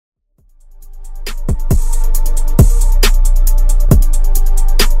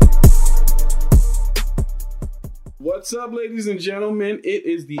What's up, ladies and gentlemen? It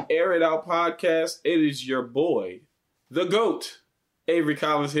is the Air It Out podcast. It is your boy, the GOAT, Avery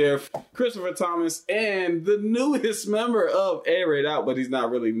Collins here, Christopher Thomas, and the newest member of Air It Out, but he's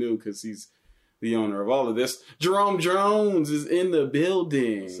not really new because he's the owner of all of this. Jerome Jones is in the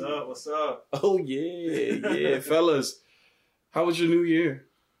building. What's up? What's up? Oh, yeah, fellas. How was your new year?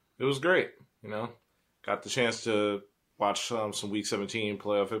 It was great, Got the chance to watch some Week 17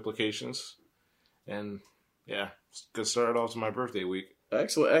 playoff implications. And, yeah, good start off to my birthday week.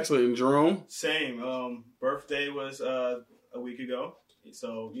 Excellent. And Jerome? Same. Birthday was a week ago.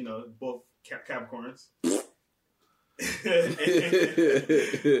 So, both Capricorns. and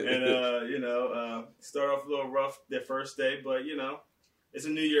start off a little rough that first day. But, it's a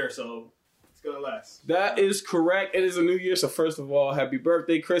new year, so it's going to last. That is correct. It is a new year. So, first of all, happy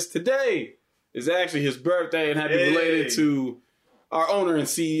birthday, Chris. Today is actually his birthday, and happy belated to our owner and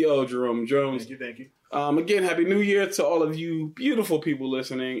CEO, Jerome Jones. Thank you. Again, happy new year to all of you beautiful people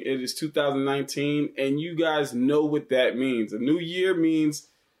listening. It is 2019, and you guys know what that means. A new year means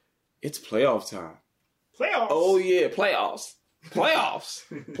it's playoff time. Playoffs? Oh, yeah, playoffs.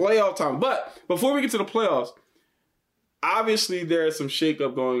 Playoff time. But before we get to the playoffs, obviously there is some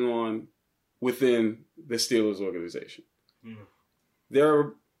shakeup going on within the Steelers organization.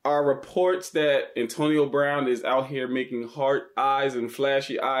 There are reports that Antonio Brown is out here making heart eyes and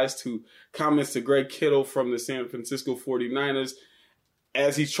flashy eyes to comments to Greg Kittle from the San Francisco 49ers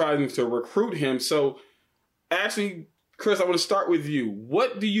as he's trying to recruit him. So, actually, Chris, I want to start with you.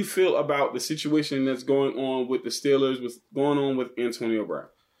 What do you feel about the situation that's going on with the Steelers, what's going on with Antonio Brown?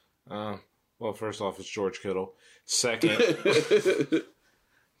 Well, first off, it's George Kittle. Second,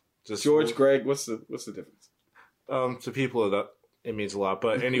 Greg, what's the difference? To people, it means a lot.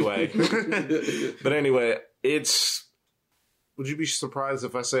 But anyway, would you be surprised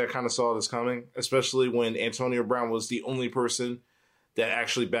if I say I kind of saw this coming? Especially when Antonio Brown was the only person that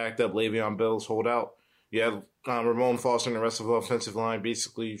actually backed up Le'Veon Bell's holdout. You have Ramon Foster and the rest of the offensive line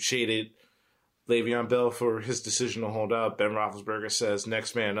basically shaded Le'Veon Bell for his decision to hold out. Ben Roethlisberger says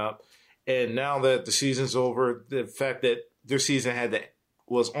next man up. And now that the season's over, the fact that their season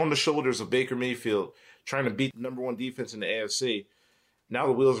was on the shoulders of Baker Mayfield trying to beat the number one defense in the AFC. Now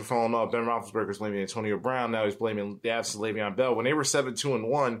the wheels are falling off. Ben Roethlisberger's blaming Antonio Brown. Now he's blaming the absence of Le'Veon Bell when they were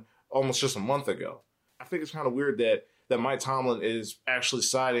 7-2-1 almost just a month ago. I think it's kind of weird that Mike Tomlin is actually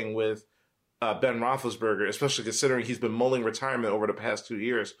siding with Ben Roethlisberger, especially considering he's been mulling retirement over the past 2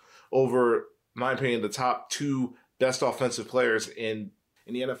 years over, in my opinion, the top two best offensive players in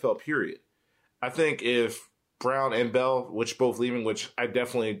the NFL, period. I think if Brown and Bell, which both leaving, which I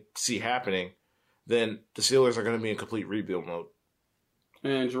definitely see happening, then the Steelers are going to be in complete rebuild mode.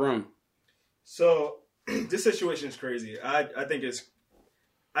 And Jerome. So this situation is crazy. I think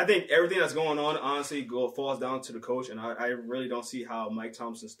everything that's going on honestly falls down to the coach, and I really don't see how Mike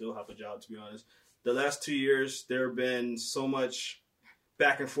Thompson still have a job, to be honest. The last 2 years, there have been so much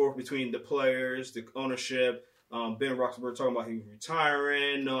back and forth between the players, the ownership. Ben Roethlisberger talking about he's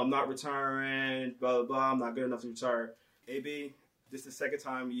retiring. No, I'm not retiring. Blah, blah, blah. I'm not good enough to retire. AB, this is the second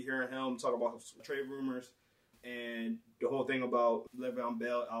time you hear him talk about trade rumors and the whole thing about Le'Veon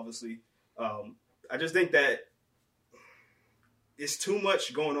Bell, obviously. I just think that it's too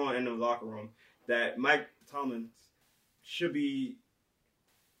much going on in the locker room that Mike Tomlin should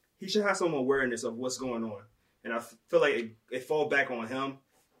have some awareness of what's going on. And I feel like it falls back on him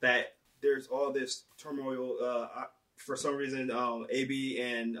that there's all this turmoil. For some reason, AB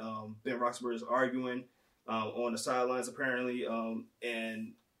and Ben Roethlisberger is arguing on the sidelines, apparently.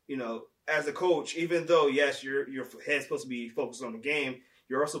 And, as a coach, even though, yes, your head's supposed to be focused on the game,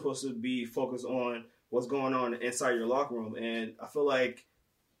 you're also supposed to be focused on what's going on inside your locker room. And I feel like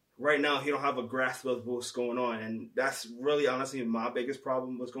right now he don't have a grasp of what's going on. And that's really, honestly, my biggest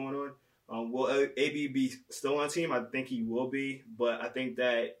problem, what's going on. Will AB be still on the team? I think he will be. But I think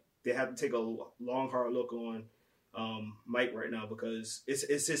that they have to take a long, hard look on Mike right now because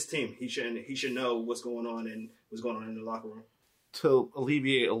it's his team. He should know what's going on and what's going on in the locker room. To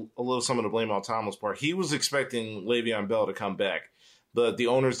alleviate a little some of the blame on Tomlin's part, he was expecting Le'Veon Bell to come back, but the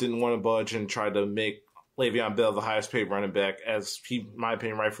owners didn't want to budge and tried to make Le'Veon Bell the highest paid running back, as he, in my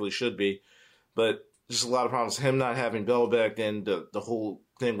opinion, rightfully should be. But just a lot of problems. Him not having Bell back, then the whole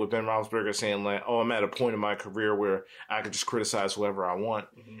thing with Ben Roethlisberger saying, like, oh, I'm at a point in my career where I can just criticize whoever I want.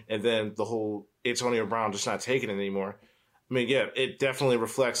 Mm-hmm. And then the whole Antonio Brown just not taking it anymore. I mean, yeah, it definitely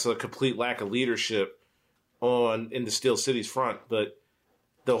reflects a complete lack of leadership in the Steel City's front. But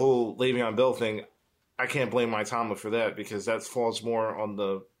the whole Le'Veon Bell thing, I can't blame Mike Tomlin for that because that falls more on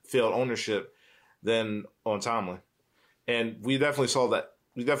the failed ownership than on Tomlin. And we definitely saw that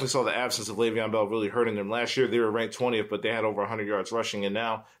we definitely saw the absence of Le'Veon Bell really hurting them. Last year they were ranked 20th, but they had over 100 yards rushing, and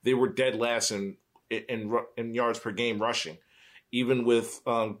now they were dead last in yards per game rushing. Even with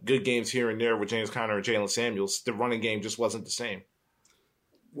good games here and there with James Conner and Jalen Samuels, the running game just wasn't the same.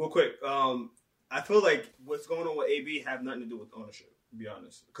 Real quick, I feel like what's going on with AB have nothing to do with ownership, to be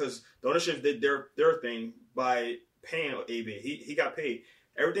honest. Because the ownership did their thing by paying AB. He got paid.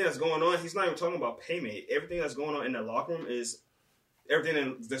 Everything that's going on, he's not even talking about payment. Everything that's going on in the locker room is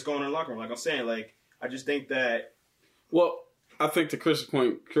everything that's going on in the locker room. Like I'm saying, like I just think that. Well, I think to Chris's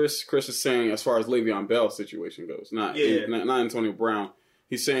point, Chris is saying as far as Le'Veon Bell's situation goes, not Antonio Brown.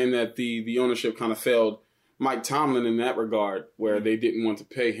 He's saying that the ownership kind of failed Mike Tomlin in that regard, where they didn't want to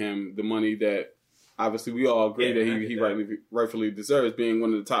pay him the money that obviously we all agree that he rightfully deserves, being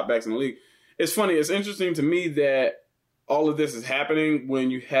one of the top backs in the league. It's funny. It's interesting to me that all of this is happening when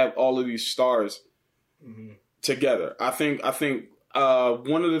you have all of these stars together. I think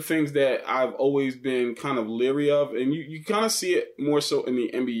one of the things that I've always been kind of leery of, and you kind of see it more so in the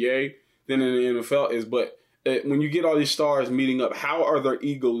NBA than in the NFL, is when you get all these stars meeting up, how are their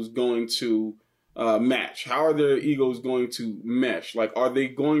egos going to match? How are their egos going to mesh? Like, are they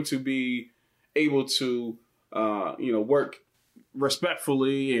going to be able to, work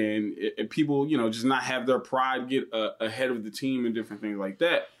respectfully and people, just not have their pride get ahead of the team and different things like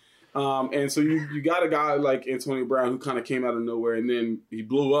that. And so you got a guy like Antonio Brown who kind of came out of nowhere and then he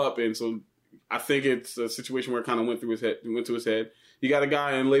blew up. And so I think it's a situation where it kind of went to his head. You got a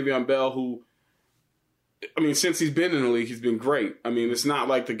guy in Le'Veon Bell who, since he's been in the league, he's been great. It's not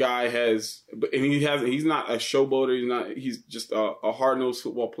like the guy he's not a showboater. He's just a hard-nosed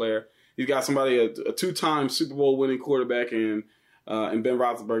football player. He's got somebody, a two-time Super Bowl winning quarterback in Ben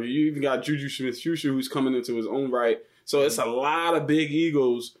Roethlisberger. You even got Juju Smith-Schuster who's coming into his own right. So it's a lot of big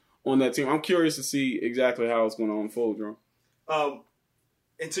egos on that team. I'm curious to see exactly how it's going to unfold, Jerome.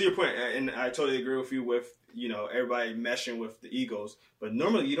 And to your point, and I totally agree with you with, everybody meshing with the egos. But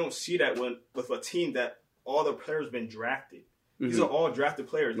normally you don't see that with a team that all the players been drafted. These are all drafted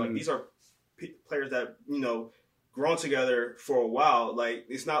players. Like, these are players that, grown together for a while. Like,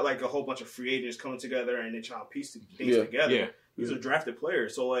 it's not like a whole bunch of free agents coming together and they try to piece things together. Yeah. These are drafted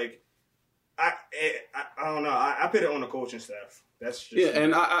players. So, like, I don't know. I put it on the coaching staff. That's just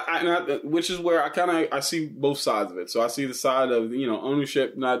and I which is where I see both sides of it. So I see the side of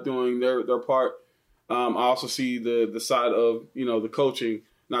ownership not doing their part. I also see the side of the coaching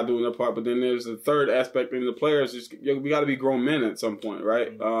not doing their part. But then there's the third aspect in the players. We got to be grown men at some point,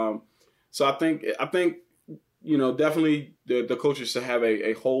 right? So I think definitely the coaches should have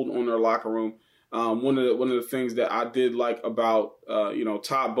a hold on their locker room. One of the things that I did like about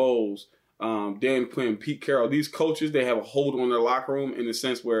Todd Bowles, Dan Quinn, Pete Carroll, these coaches, they have a hold on their locker room in the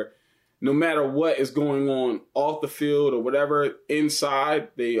sense where no matter what is going on off the field or whatever, inside,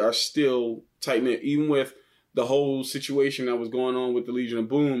 they are still tight-knit, even with the whole situation that was going on with the Legion of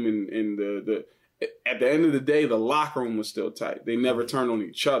Boom and the at the end of the day, the locker room was still tight. They never turned on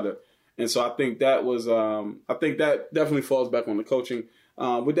each other. And so I think that was I think that definitely falls back on the coaching.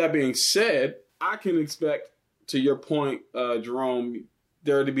 With that being said, I can expect, to your point, Jerome,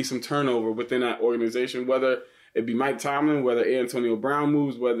 there to be some turnover within that organization, whether it be Mike Tomlin, whether Antonio Brown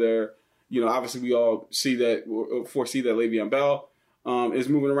moves, whether, obviously we all foresee that Le'Veon Bell is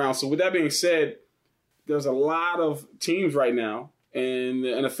moving around. So with that being said, there's a lot of teams right now in the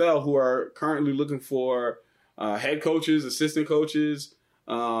NFL who are currently looking for head coaches, assistant coaches,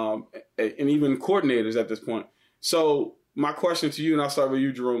 and even coordinators at this point. So my question to you, and I'll start with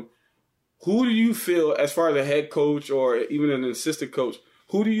you, Jerome, who do you feel, as far as a head coach or even an assistant coach,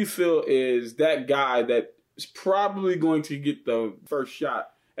 who do you feel is that guy that is probably going to get the first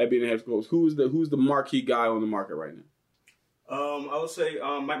shot at being a head coach? Who's the marquee guy on the market right now? I would say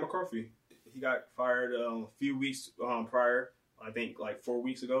Mike McCarthy. He got fired a few weeks prior. I think like 5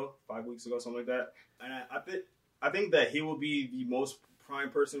 weeks ago, something like that. And I think that he will be the most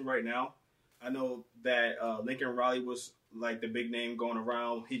prime person right now. I know that Lincoln Riley was like the big name going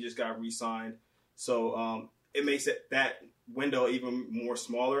around. He just got re-signed. So it makes that window even more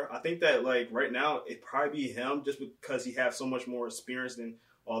smaller. I think that like right now it'd probably be him just because he has so much more experience than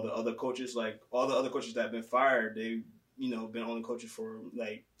all the other coaches. Like all the other coaches that have been fired, they've been only coaches for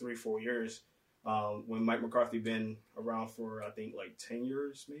like 3-4 years. When Mike McCarthy been around for I think like 10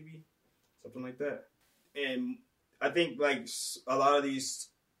 years, maybe something like that. And I think like a lot of these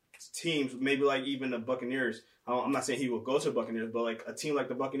teams, maybe like even the Buccaneers. I'm not saying he will go to the Buccaneers, but like a team like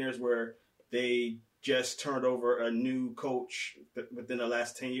the Buccaneers where they just turned over a new coach within the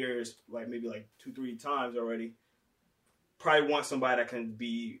last 10 years, like maybe like 2-3 times already, probably want somebody that can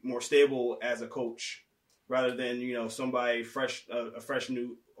be more stable as a coach. rather than somebody fresh, a fresh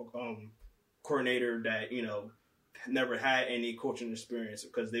new coordinator that never had any coaching experience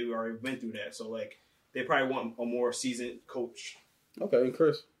because they already been through that. So like they probably want a more seasoned coach. Okay, and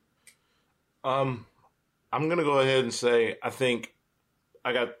Chris. I'm gonna go ahead and say I think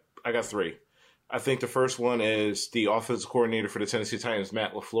I got three. I think the first one is the offensive coordinator for the Tennessee Titans,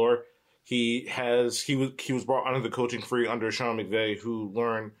 Matt LaFleur. He was brought under the coaching tree under Sean McVay, who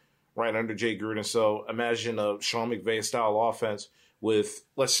learned right under Jay Gruden. So imagine a Sean McVay style offense with,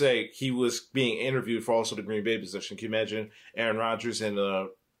 let's say, he was being interviewed for also the Green Bay position. Can you imagine Aaron Rodgers in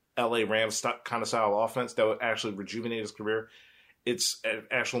the LA Rams kind of style offense that would actually rejuvenate his career? It's an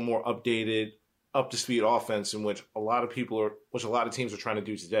actual more updated, up to speed offense in which a lot of teams are trying to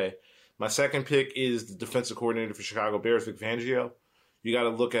do today. My second pick is the defensive coordinator for Chicago Bears, Vic Fangio. You got to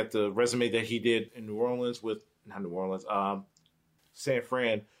look at the resume that he did in San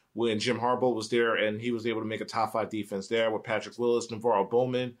Fran, when Jim Harbaugh was there and he was able to make a top 5 defense there with Patrick Willis, Navarro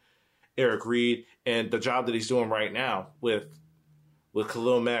Bowman, Eric Reed, and the job that he's doing right now with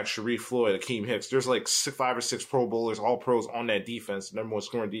Khalil Mack, Sharif Floyd, Akeem Hicks. There's like 5 or 6 Pro Bowlers, all pros on that defense, number one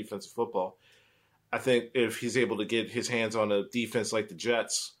scoring defense in football. I think if he's able to get his hands on a defense like the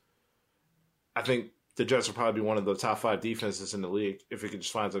Jets, I think the Jets will probably be one of the top 5 defenses in the league if he can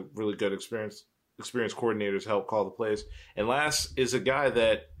just find a really good experienced coordinator to help call the plays. And last is a guy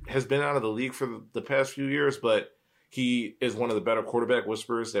that has been out of the league for the past few years, but he is one of the better quarterback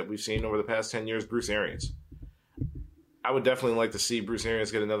whisperers that we've seen over the past 10 years, Bruce Arians. I would definitely like to see Bruce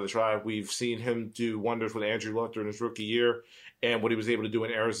Arians get another try. We've seen him do wonders with Andrew Luck during his rookie year and what he was able to do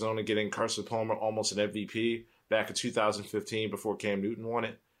in Arizona, getting Carson Palmer almost an MVP back in 2015 before Cam Newton won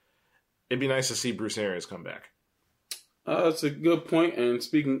it. It'd be nice to see Bruce Arians come back. That's a good point. And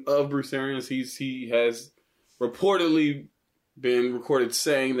speaking of Bruce Arians, he has reportedly been recorded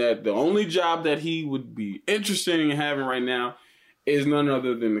saying that the only job that he would be interested in having right now is none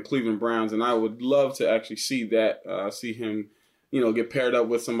other than the Cleveland Browns. And I would love to actually see that, see him, get paired up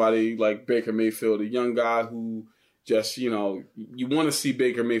with somebody like Baker Mayfield, a young guy who just, you want to see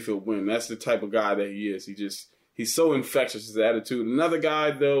Baker Mayfield win. That's the type of guy that he is. He's so infectious, his attitude. Another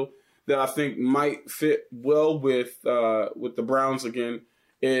guy, though, that I think might fit well with the Browns again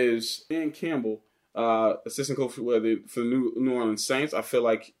is Dan Campbell, assistant coach for the New Orleans Saints. I feel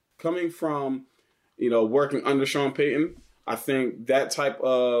like coming from, working under Sean Payton, I think that type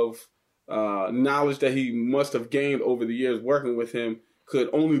of knowledge that he must have gained over the years working with him could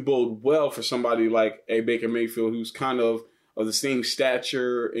only bode well for somebody like a Baker Mayfield, who's kind of the same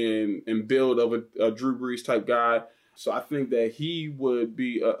stature and build of a Drew Brees type guy. So I think that he would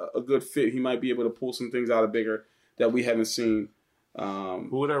be a good fit. He might be able to pull some things out of Baker that we haven't seen. Who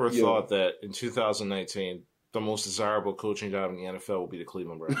would ever thought that in 2019, the most desirable coaching job in the NFL will be the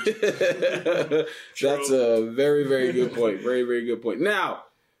Cleveland Browns? That's a very, very good point. Very, very good point. Now,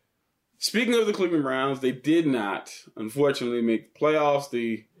 speaking of the Cleveland Browns, they did not, unfortunately, make the playoffs.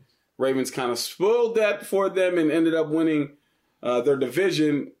 The Ravens kind of spoiled that for them and ended up winning their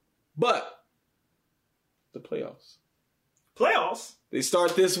division. But the playoffs. They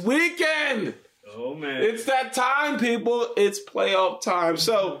start this weekend. Oh, man. It's that time, people. It's playoff time.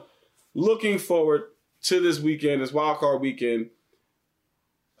 So, looking forward to this weekend, this wild card weekend.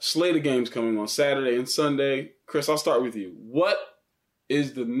 Slate of games coming on Saturday and Sunday. Chris, I'll start with you. What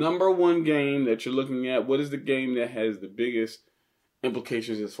is the number one game that you're looking at? What is the game that has the biggest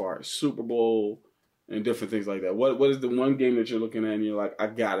implications as far as Super Bowl and different things like that? What is the one game that you're looking at and you're like, I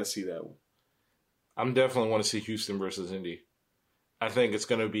got to see that one? I'm definitely want to see Houston versus Indy. I think it's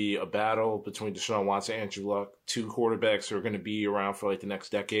going to be a battle between Deshaun Watson and Andrew Luck, 2 quarterbacks who are going to be around for like the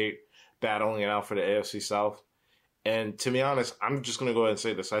next decade, battling it out for the AFC South. And to be honest, I'm just going to go ahead and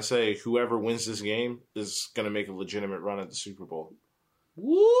say this. I say whoever wins this game is going to make a legitimate run at the Super Bowl.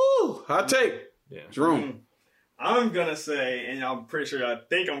 Woo! Hot take. Yeah. Jerome. I'm going to say, and I'm pretty sure I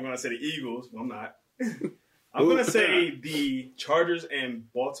think I'm going to say the Eagles. I'm not. I'm going to say the Chargers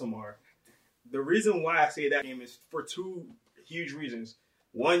and Baltimore. The reason why I say that game is for 2 huge reasons.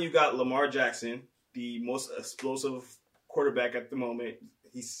 One, you got Lamar Jackson, the most explosive quarterback at the moment.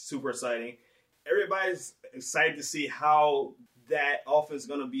 He's super exciting. Everybody's excited to see how that offense is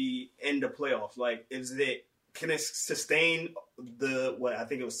going to be in the playoffs. Like, can it sustain I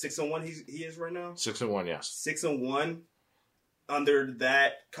think it was 6-1 he is right now? 6-1, yes. 6-1 under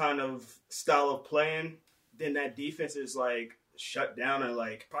that kind of style of playing. Then that defense is like shut down and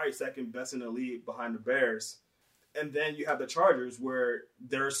like probably second best in the league behind the Bears. And then you have the Chargers where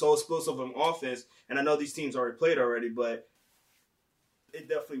they're so explosive on offense. And I know these teams already played already, but it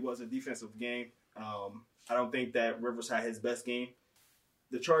definitely was a defensive game. I don't think that Rivers had his best game.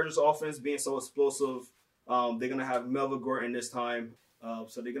 The Chargers offense being so explosive, They're going to have Melvin Gordon this time.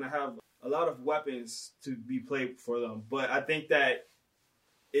 So they're going to have a lot of weapons to be played for them. But I think that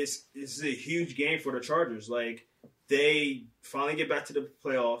it's a huge game for the Chargers. Like, they finally get back to the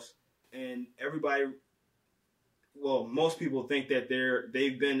playoffs, and most people think that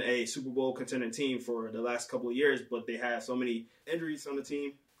they've been a Super Bowl contending team for the last couple of years, but they had so many injuries on the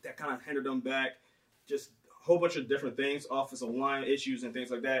team that kind of hindered them back. Just a whole bunch of different things, offensive line issues and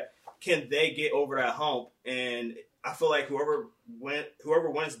things like that. Can they get over that hump? And I feel like whoever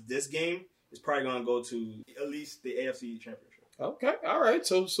wins this game is probably going to go to at least the AFC Championship. Okay, all right.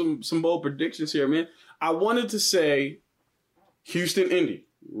 So some bold predictions here, man. I wanted to say Houston, Indy.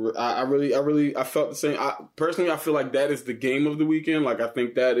 I felt the same. Personally, I feel like that is the game of the weekend. Like, I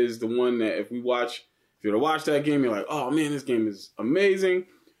think that is the one that if you were to watch that game, you're like, oh man, this game is amazing.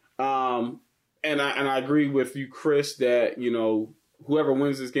 And I agree with you, Chris, that whoever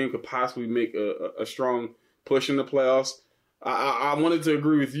wins this game could possibly make a strong push in the playoffs. I wanted to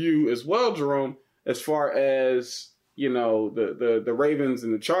agree with you as well, Jerome, as far as the Ravens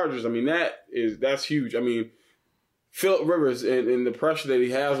and the Chargers. I mean, that's huge. I mean, Philip Rivers and the pressure that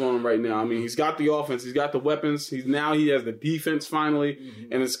he has on him right now. I mean, he's got the offense, he's got the weapons. He has the defense finally,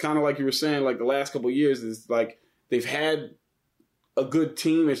 and it's kind of like you were saying. Like the last couple of years, is like they've had a good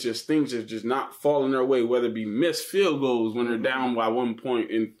team. It's just things are just not falling their way. Whether it be missed field goals when they're down by 1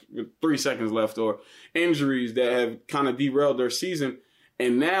 point with 3 seconds left, or injuries that have kind of derailed their season,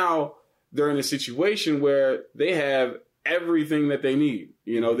 and now they're in a situation where they have everything that they need.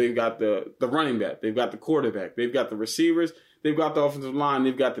 They've got the running back, they've got the quarterback, they've got the receivers, they've got the offensive line,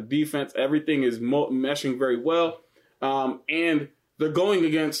 they've got the defense. Everything is meshing very well. And they're going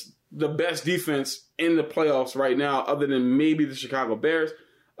against the best defense in the playoffs right now, other than maybe the Chicago Bears.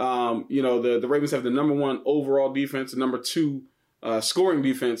 The Ravens have the number 1 overall defense, the number 2 scoring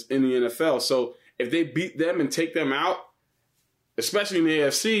defense in the NFL. So if they beat them and take them out, especially in the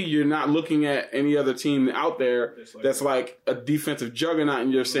AFC, you're not looking at any other team out there that's like a defensive juggernaut,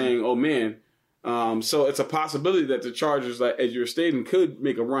 and you're saying, oh, man. So it's a possibility that the Chargers, like as you're stating, could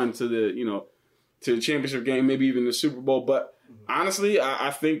make a run to the championship game, maybe even the Super Bowl. But honestly, I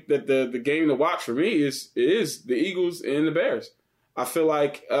think that the game to watch for me is the Eagles and the Bears. I feel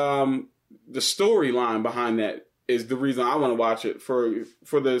like the storyline behind that is the reason I want to watch it,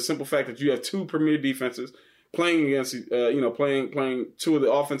 for the simple fact that you have 2 premier defenses playing against, playing 2 of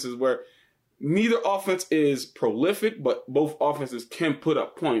the offenses where neither offense is prolific, but both offenses can put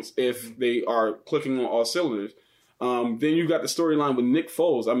up points if they are clicking on all cylinders. Then you got the storyline with Nick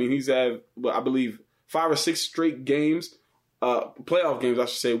Foles. I mean, he's had, I believe, 5 or 6 straight games, playoff games, I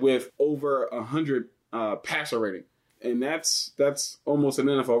should say, with over 100 passer rating, and that's almost an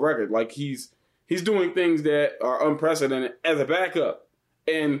NFL record. Like he's doing things that are unprecedented as a backup,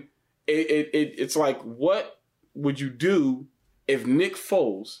 and it's like, what would you do if Nick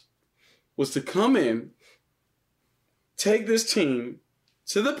Foles was to come in, take this team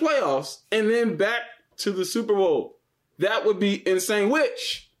to the playoffs, and then back to the Super Bowl? That would be insane,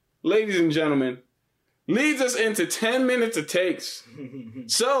 which, ladies and gentlemen, leads us into 10 minutes of takes.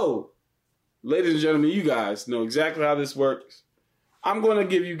 So, ladies and gentlemen, you guys know exactly how this works. I'm going to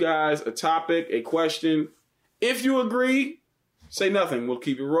give you guys a topic, a question. If you agree, say nothing. We'll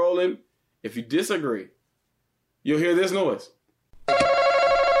keep it rolling. If you disagree, you'll hear this noise.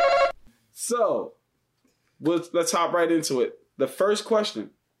 So, let's hop right into it. The first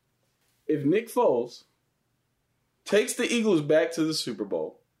question. If Nick Foles takes the Eagles back to the Super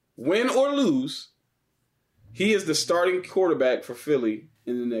Bowl, win or lose, he is the starting quarterback for Philly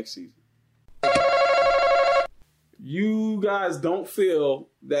in the next season. You guys don't feel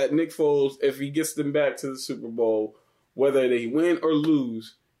that Nick Foles, if he gets them back to the Super Bowl, whether they win or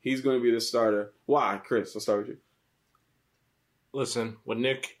lose, he's going to be the starter. Why, Chris? I'll start with you. Listen, what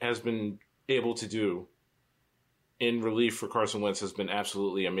Nick has been able to do in relief for Carson Wentz has been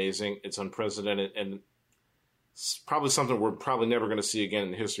absolutely amazing. It's unprecedented, and it's probably something we're probably never going to see again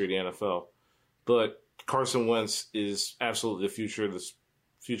in the history of the NFL. But Carson Wentz is absolutely the future of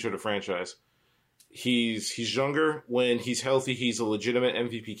the franchise. He's younger. When he's healthy, he's a legitimate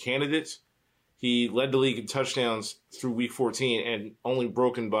MVP candidate. He led the league in touchdowns through Week 14 and only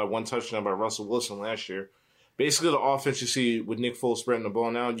broken by 1 touchdown by Russell Wilson last year. Basically, the offense you see with Nick Foles spreading the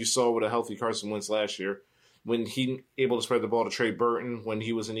ball now, you saw with a healthy Carson Wentz last year. When he able to spread the ball to Trey Burton when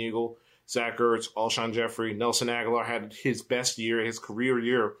he was an Eagle, Zach Ertz, Alshon Jeffrey, Nelson Aguilar had his best year, his career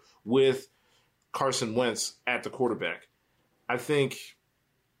year with Carson Wentz at the quarterback. I think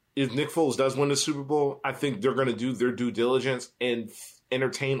if Nick Foles does win the Super Bowl, I think they're going to do their due diligence and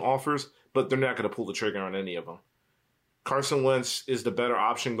entertain offers, but they're not going to pull the trigger on any of them. Carson Wentz is the better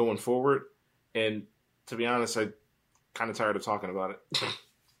option going forward, and to be honest, I'm kind of tired of talking about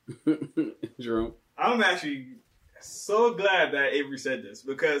it. Jerome? I'm actually so glad that Avery said this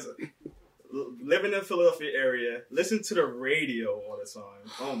because living in the Philadelphia area, listen to the radio all the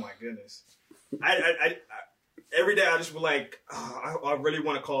time. Oh my goodness. I every day I just was like, I really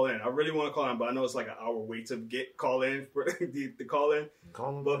want to call in. But I know it's like an hour wait to call in for the call in.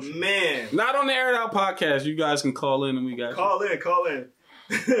 But man, not on the Air It Out podcast. You guys can call in and we got call in.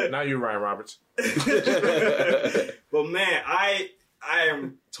 Not you, Ryan Roberts. But man, I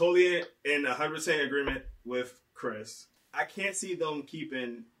am totally in 100% agreement with Chris. I can't see them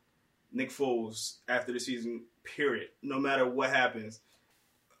keeping Nick Foles after the season, period, no matter what happens.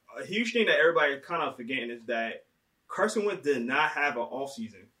 A huge thing that everybody kind of forgetting is that Carson Wentz did not have an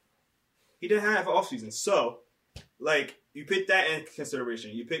offseason. He didn't have an offseason. So, like, you pick that in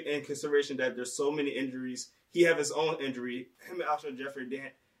consideration. You pick in consideration that there's so many injuries. He had his own injury. Him and Alshon Jeffrey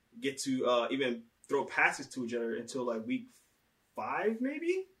didn't get to even throw passes to each other until, like, week 5,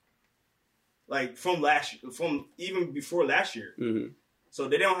 maybe? Like, from even before last year. Mm-hmm. So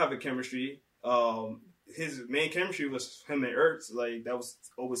they don't have a chemistry. His main chemistry was him and Ertz. Like, that was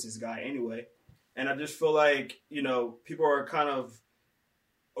always his guy anyway. And I just feel like, people are kind of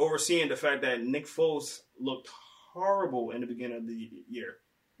overseeing the fact that Nick Foles looked horrible in the beginning of the year.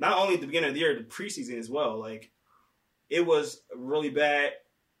 Not only at the beginning of the year, the preseason as well. Like, it was really bad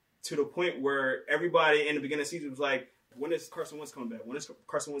to the point where everybody in the beginning of the season was like, when is Carson Wentz coming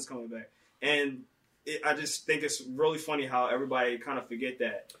back? And I just think it's really funny how everybody kind of forget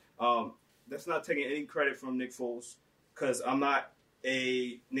that. That's not taking any credit from Nick Foles because I'm not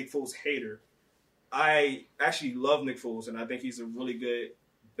a Nick Foles hater. I actually love Nick Foles, and I think he's a really good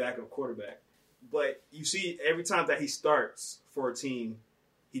backup quarterback. But you see, every time that he starts for a team,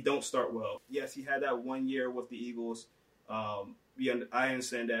 he don't start well. Yes, he had that 1 year with the Eagles. I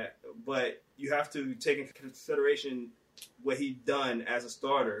understand that. But you have to take into consideration what he done as a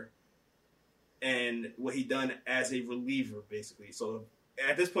starter and what he done as a reliever, basically. So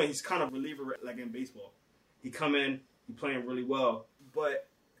at this point, he's kind of a reliever like in baseball. He come in, he playing really well, but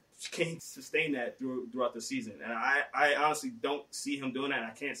can't sustain that throughout the season. And I honestly don't see him doing that, and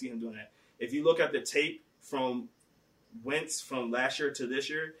I can't see him doing that. If you look at the tape from Wentz from last year to this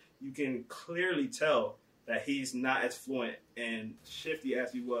year, you can clearly tell that he's not as fluent and shifty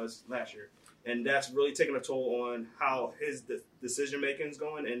as he was last year. And that's really taking a toll on how his decision-making is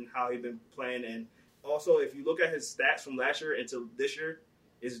going and how he's been playing. And also, if you look at his stats from last year into this year,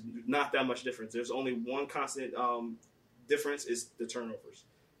 it's not that much difference. There's only one constant difference is the turnovers.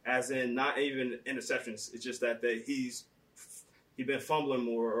 As in, not even interceptions. It's just that he's been fumbling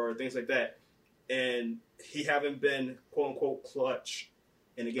more or things like that. And he haven't been, quote-unquote, clutch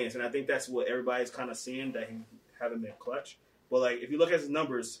in the games. And I think that's what everybody's kind of seeing, that he haven't been clutch. But, like, if you look at his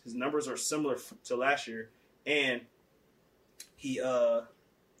numbers are similar to last year. And he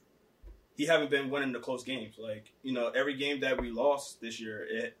haven't been winning the close games. Like, every game that we lost this year,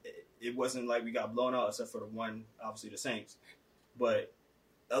 it wasn't like we got blown out except for the one, obviously, the Saints. But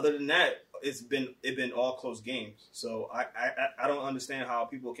other than that, it's been all close games. So I don't understand how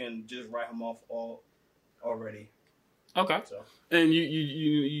people can just write him off already. Okay. So. And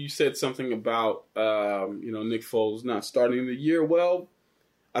you said something about Nick Foles not starting the year well.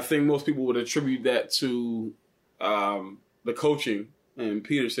 I think most people would attribute that to the coaching and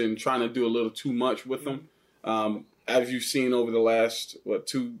Peterson trying to do a little too much with them. As you've seen over the last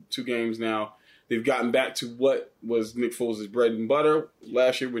two games now, they've gotten back to what was Nick Foles' bread and butter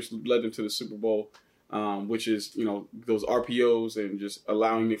last year, which led them to the Super Bowl, which is, those RPOs and just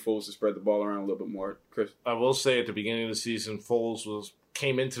allowing Nick Foles to spread the ball around a little bit more. Chris? I will say at the beginning of the season, Foles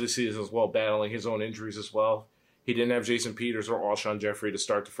came into the season as well, battling his own injuries as well. He didn't have Jason Peters or Alshon Jeffrey to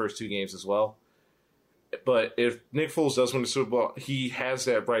start the first 2 games as well. But if Nick Foles does win the Super Bowl, he has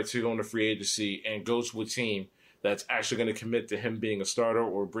that right to go into free agency and go to a team that's actually going to commit to him being a starter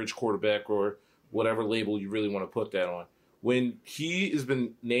or a bridge quarterback or whatever label you really want to put that on. When he has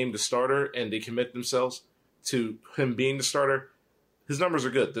been named the starter and they commit themselves to him being the starter, his numbers are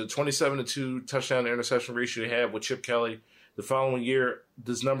good. The 27-2 touchdown to interception ratio they had with Chip Kelly. The following year,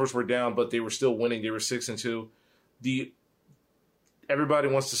 his numbers were down, but they were still winning. They were 6-2. Everybody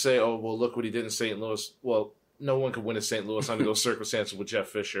wants to say, oh, well, look what he did in St. Louis. Well, no one could win in St. Louis under those circumstances with Jeff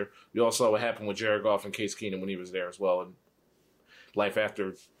Fisher. We all saw what happened with Jared Goff and Case Keenum when he was there as well, and life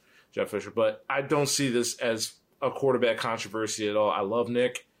after Jeff Fisher. But I don't see this as a quarterback controversy at all. I love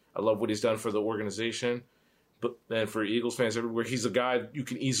Nick. I love what he's done for the organization. But then for Eagles fans everywhere, he's a guy you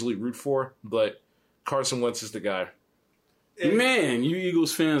can easily root for. But Carson Wentz is the guy. Man, you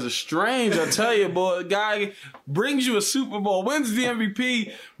Eagles fans are strange. I tell you, boy, a guy brings you a Super Bowl, wins the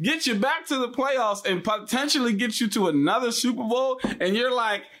MVP, gets you back to the playoffs, and potentially gets you to another Super Bowl, and you're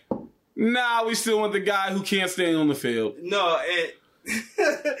like, nah, we still want the guy who can't stay on the field. No,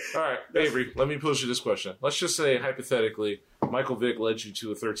 All right, Avery, let me pose you this question. Let's just say, hypothetically, Michael Vick led you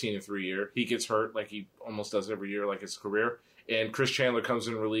to a 13-3 year. He gets hurt like he almost does every year, like his career. And Chris Chandler comes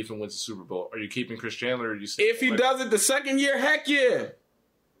in relief and wins the Super Bowl. Are you keeping Chris Chandler? Or are you if he does it the second year, heck yeah.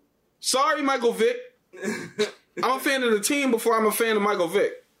 Sorry, Michael Vick. I'm a fan of the team before I'm a fan of Michael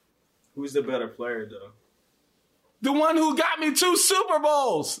Vick. Who's the better player, though? The one who got me 2 Super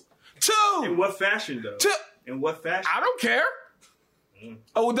Bowls. 2. In what fashion, though? 2. In what fashion? I don't care.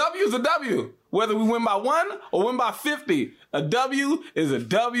 A W is a W. Whether we win by 1 or win by 50, a W is a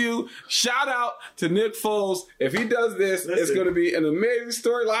W. Shout out to Nick Foles. If he does this, it's going to be an amazing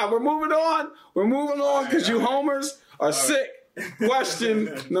storyline. We're moving on. We're moving on because you homers are sick.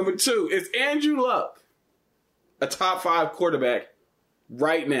 Question number 2. Is Andrew Luck a top 5 quarterback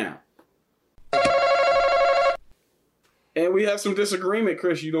right now? And we have some disagreement,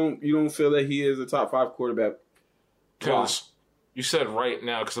 Chris. You don't feel that he is a top 5 quarterback? Because you said right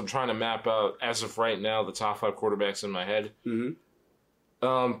now, because I'm trying to map out, as of right now, the top 5 quarterbacks in my head.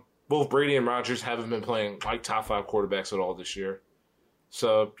 Mm-hmm. Both Brady and Rodgers haven't been playing like top 5 quarterbacks at all this year.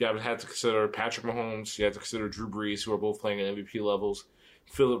 So you have to consider Patrick Mahomes. You have to consider Drew Brees, who are both playing at MVP levels.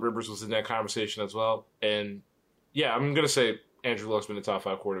 Phillip Rivers was in that conversation as well. And yeah, I'm going to say Andrew Luck's been the top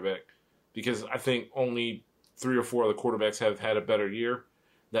 5 quarterback because I think only 3 or 4 of the quarterbacks have had a better year.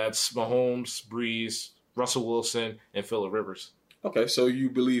 That's Mahomes, Brees, Russell Wilson, and Phillip Rivers. Okay, so you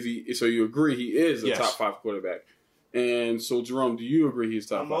agree he is a top 5 quarterback. And so, Jerome, do you agree he's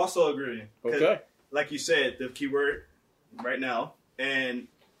top 5? I'm also agreeing. Okay. Like you said, the keyword right now, and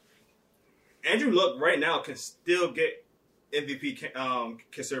Andrew Luck right now can still get MVP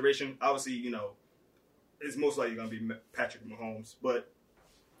consideration. Obviously, it's most likely going to be Patrick Mahomes, but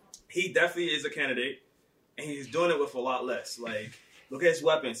he definitely is a candidate, and he's doing it with a lot less. Like, look at his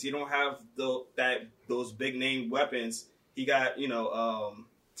weapons. He don't have those big name weapons. He got,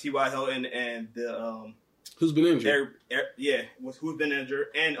 T.Y. Hilton and the who's been injured. Who's been injured,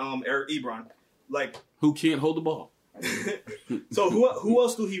 and Eric Ebron. Like, who can't hold the ball. So who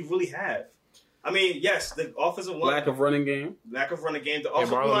else do he really have? I mean, yes, the offensive line. Lack of running game. The offensive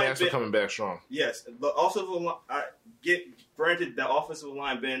Marlon line Mack's coming back strong. Yes, the offensive line. Granted, the offensive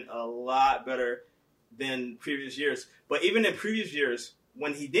line been a lot better than previous years. But even in previous years,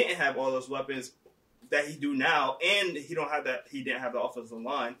 when he didn't have all those weapons that he do now, and he didn't have the offensive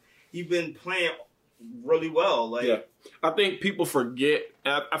line, he's been playing really well. I think people forget.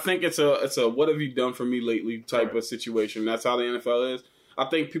 I think it's a what have you done for me lately type of situation. That's how the NFL is. I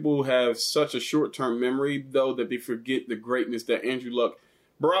think people have such a short-term memory, though, that they forget the greatness that Andrew Luck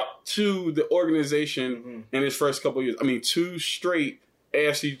brought to the organization in his first couple of years. I mean, 2 straight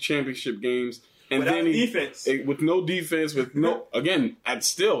AFC Championship games. And without then defense. With no defense, with no, again,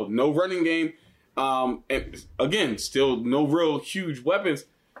 still no running game. And again, still no real huge weapons.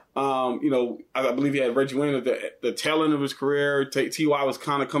 I believe he had Reggie Wayne at the tail end of his career. T.Y. was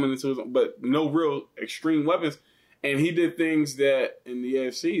kind of coming into his own, but no real extreme weapons. And he did things that in the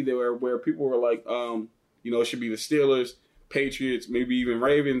AFC where people were like, it should be the Steelers, Patriots, maybe even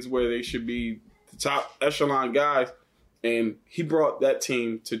Ravens, where they should be the top echelon guys. And he brought that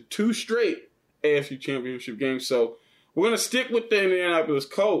team to 2 straight AFC Championship games. So we're going to stick with the Indianapolis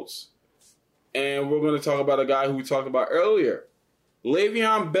Colts. And we're going to talk about a guy who we talked about earlier.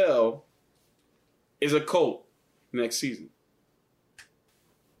 Le'Veon Bell is a Colt next season.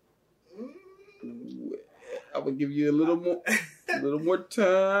 I would give you a little more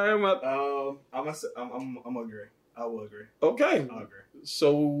time. I'm agree. I will agree. Okay. I'll agree.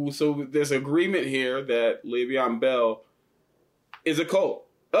 So there's agreement here that Le'Veon Bell is a Colt.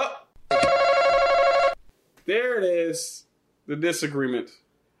 There it is. The disagreement.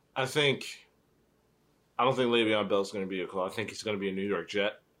 I don't think Le'Veon Bell's going to be a Colt. I think he's going to be a New York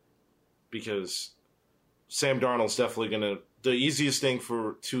Jet because Sam Darnold's definitely going to. The easiest thing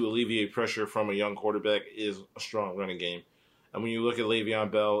to alleviate pressure from a young quarterback is a strong running game. And when you look at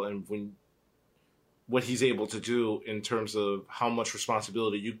Le'Veon Bell and what he's able to do in terms of how much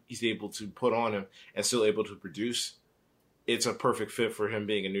responsibility he's able to put on him and still able to produce, it's a perfect fit for him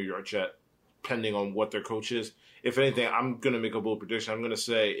being a New York Jet, depending on what their coach is. If anything, I'm going to make a bold prediction. I'm going to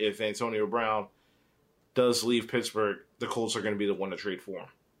say if Antonio Brown does leave Pittsburgh, the Colts are going to be the one to trade for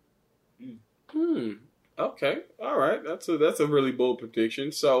him. Okay. All right. That's a really bold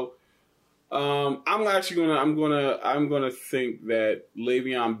prediction. So I'm actually gonna think that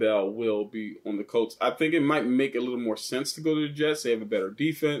Le'Veon Bell will be on the Colts. I think it might make a little more sense to go to the Jets. They have a better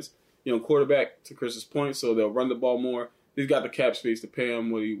defense, quarterback to Chris's point, so they'll run the ball more. He's got the cap space to pay him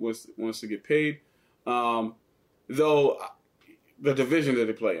what he wants to get paid. Though the division that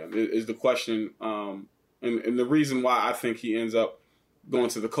they play in is the question, and the reason why I think he ends up going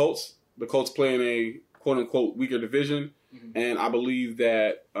to the Colts. The Colts play in a quote unquote weaker division. Mm-hmm. And I believe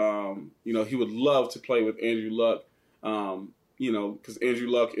that, he would love to play with Andrew Luck, because Andrew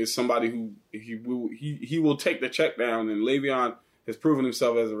Luck is somebody who he will take the check down, and Le'Veon has proven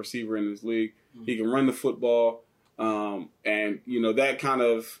himself as a receiver in this league. Mm-hmm. He can run the football, and that kind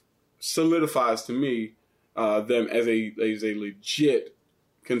of solidifies to me them as a legit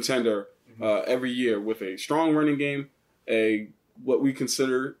contender every year with a strong running game, what we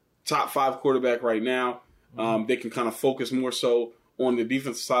consider top 5 quarterback right now. They can kind of focus more so on the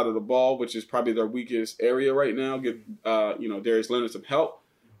defensive side of the ball, which is probably their weakest area right now. Give Darius Leonard some help.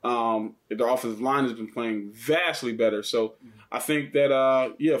 Their offensive line has been playing vastly better. So I think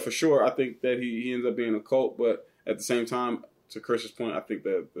that, for sure, I think that he ends up being a Colt. But at the same time, to Chris's point, I think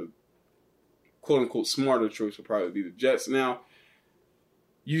that the quote-unquote smarter choice would probably be the Jets. Now,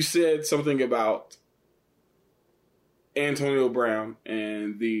 you said something about Antonio Brown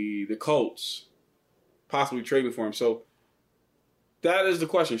and the Colts possibly trading for him. So that is the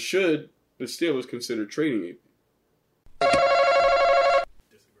question. Should the Steelers consider trading it?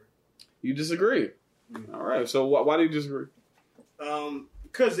 Disagree. You disagree? Mm-hmm. All right. So why do you disagree?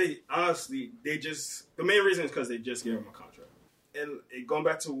 Because the main reason is because they just gave him a contract. And going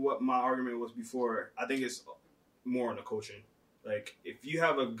back to what my argument was before, I think it's more on the coaching. Like, if you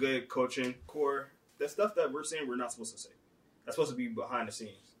have a good coaching core, the stuff that we're saying we're not supposed to say. That's supposed to be behind the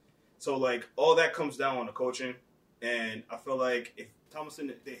scenes. So, like, all that comes down on the coaching, and I feel like if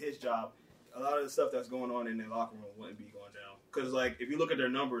Tomlinson did his job, a lot of the stuff that's going on in their locker room wouldn't be going down. Because, like, if you look at their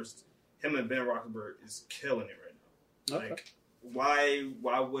numbers, him and Ben Roethlisberger is killing it right now. Okay. Like,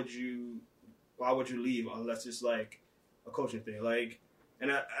 why would you leave unless it's like a coaching thing? Like,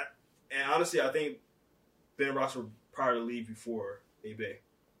 and honestly, I think Ben Roethlisberger would probably leave before A-Bay.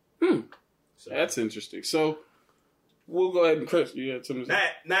 So that's interesting. So. We'll go ahead and Chris. You had something to say?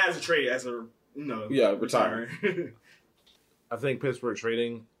 Not as a trade, as a retiring. I think Pittsburgh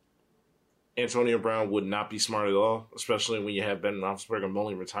trading Antonio Brown would not be smart at all, especially when you have Ben Roethlisberger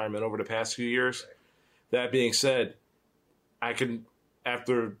mulling retirement over the past few years. Right. That being said,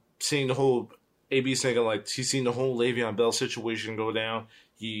 after seeing the whole AB thinking like he's seen the whole Le'Veon Bell situation go down.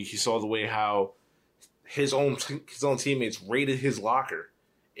 He saw the way how his own teammates raided his locker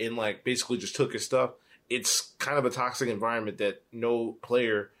and like basically just took his stuff. It's kind of a toxic environment that no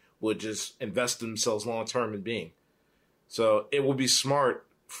player would just invest themselves long term in being. So it would be smart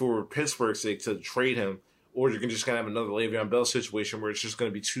for Pittsburgh's sake to trade him, or you're just going to have another Le'Veon Bell situation where it's just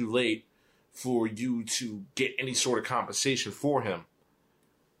going to be too late for you to get any sort of compensation for him,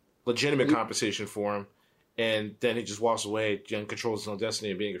 legitimate compensation for him, and then he just walks away and controls his own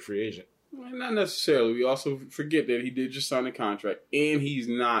destiny of being a free agent. Not necessarily. We also forget that he did just sign a contract, and he's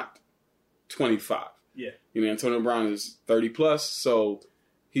not 25. Yeah. Antonio Brown is 30 plus, so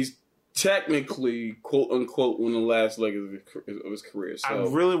he's technically, quote unquote, on the last leg of his career. So I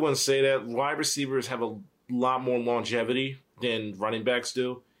really wouldn't say that. Wide receivers have a lot more longevity than running backs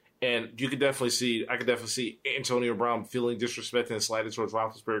do. And I could definitely see Antonio Brown feeling disrespected and slighted towards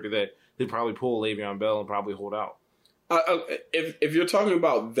Roethlisberger that he'd probably pull Le'Veon Bell and probably hold out. If you're talking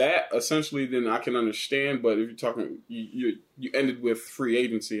about that, essentially, then I can understand. But if you're talking, you ended with free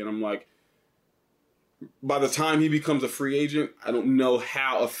agency, and I'm like, by the time he becomes a free agent, I don't know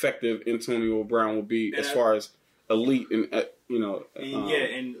how effective Antonio Brown will be as far as elite and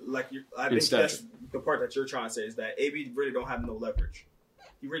and like I think that's the part that you're trying to say is that AB really don't have no leverage.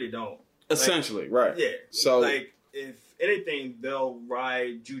 He really don't. Essentially, right? Yeah. So, like, if anything, they'll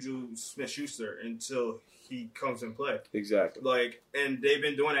ride Juju Smith-Schuster until he comes and play. Exactly. Like, and they've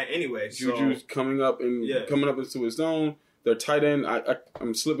been doing that anyway. Juju's coming up into his own. Their tight end,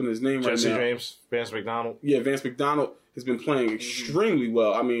 I'm slipping his name Jesse right now. James, Vance McDonald. Yeah, Vance McDonald has been playing extremely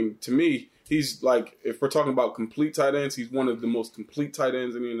well. I mean, to me, he's like, if we're talking about complete tight ends, he's one of the most complete tight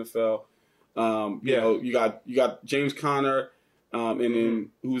ends in the NFL. You got James Conner, and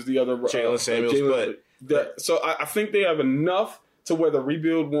then who's the other? Jalen Samuels. So I think they have enough to where the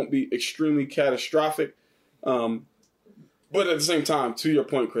rebuild won't be extremely catastrophic. But at the same time, to your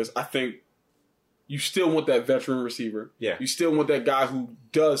point, Chris, I think you still want that veteran receiver. Yeah. You still want that guy who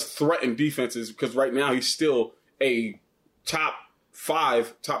does threaten defenses because right now he's still a top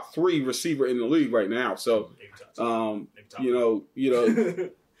 3 receiver in the league right now. So,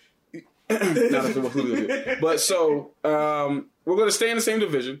 Not what Julio did. But so we're going to stay in the same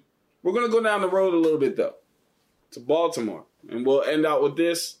division. We're going to go down the road a little bit, though, to Baltimore. And we'll end out with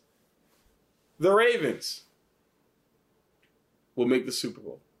this. The Ravens will make the Super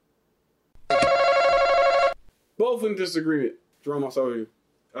Bowl. Both in disagreement. Jerome, I'll start with you.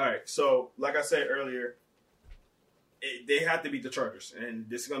 All right. So, like I said earlier, they have to beat the Chargers. And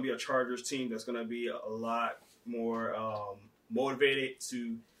this is going to be a Chargers team that's going to be a lot more motivated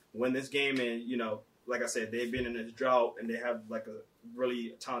to win this game. And, you know, like I said, they've been in a drought and they have like a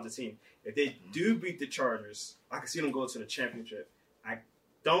really talented team. If they do beat the Chargers, I can see them go to the championship. I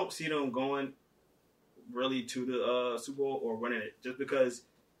don't see them going really to the Super Bowl or winning it just because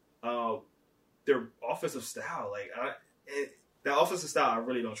their offensive style, the offensive style, I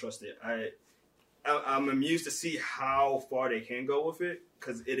really don't trust it. I'm amused to see how far they can go with it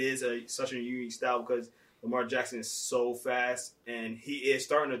because it is such a unique style because Lamar Jackson is so fast and he is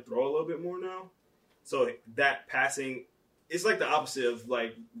starting to throw a little bit more now. So that passing, it's like the opposite of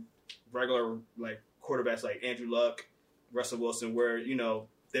like regular like quarterbacks like Andrew Luck, Russell Wilson, where you know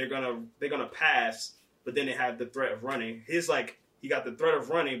they're gonna pass, but then they have the threat of running. His like he got the threat of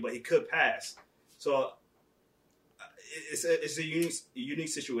running, but he could pass. So it's a unique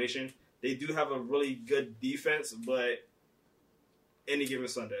situation. They do have a really good defense, but any given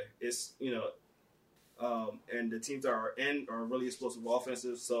Sunday, it's and the teams that are in are really explosive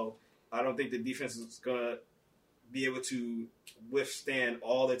offensive. So I don't think the defense is gonna be able to withstand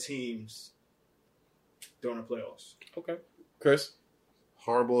all the teams during the playoffs. Okay, Chris.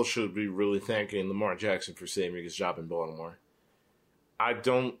 Harbaugh should be really thanking Lamar Jackson for saving his job in Baltimore. I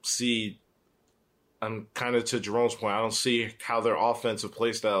don't see. I'm kind of to Jerome's point. I don't see how their offensive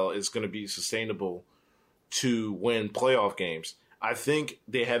play style is going to be sustainable to win playoff games. I think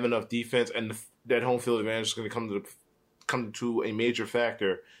they have enough defense, and that home field advantage is going to come to a major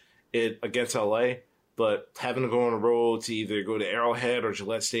factor against LA. But having to go on the road to either go to Arrowhead or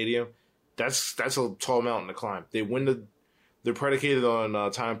Gillette Stadium, that's a tall mountain to climb. They're predicated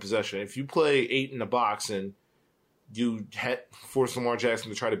on time possession. If you play 8 in the box and you force Lamar Jackson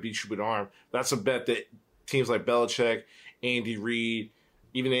to try to beat you with an arm, that's a bet that teams like Belichick, Andy Reid,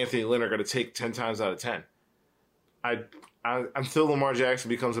 even Anthony Lynn are going to take 10 times out of 10. Until Lamar Jackson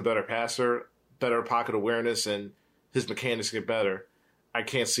becomes a better passer, better pocket awareness, and his mechanics get better, I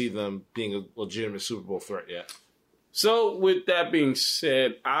can't see them being a legitimate Super Bowl threat yet. So with that being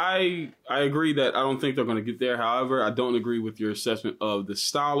said, I agree that I don't think they're going to get there. However, I don't agree with your assessment of the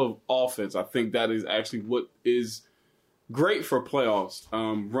style of offense. I think that is actually what is great for playoffs.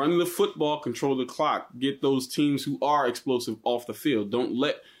 Run the football, control the clock. Get those teams who are explosive off the field. Don't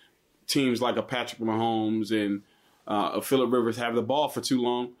let teams like a Patrick Mahomes and a Phillip Rivers have the ball for too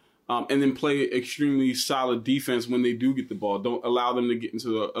long. And then play extremely solid defense when they do get the ball. Don't allow them to get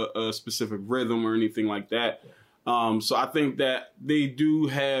into a specific rhythm or anything like that. So I think that they do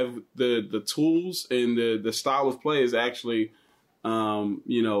have the tools, and the style of play is actually,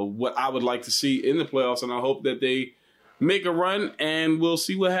 what I would like to see in the playoffs. And I hope that they make a run, and we'll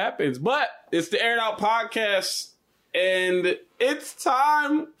see what happens. But it's the Air It Out Podcast, and it's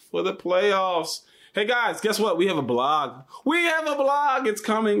time for the playoffs. Hey guys, guess what? We have a blog. It's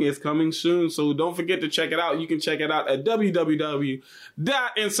coming. It's coming soon. So don't forget to check it out. You can check it out at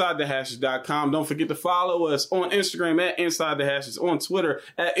www.insidethehashes.com. Don't forget to follow us on Instagram at Inside the Hashes, on Twitter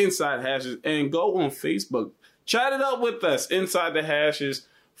at Inside Hashes, and go on Facebook. Chat it up with us. Inside the Hashes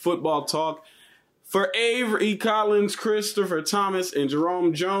Football Talk. For Avery Collins, Christopher Thomas, and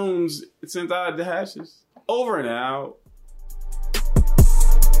Jerome Jones, it's Inside the Hashes. Over and out.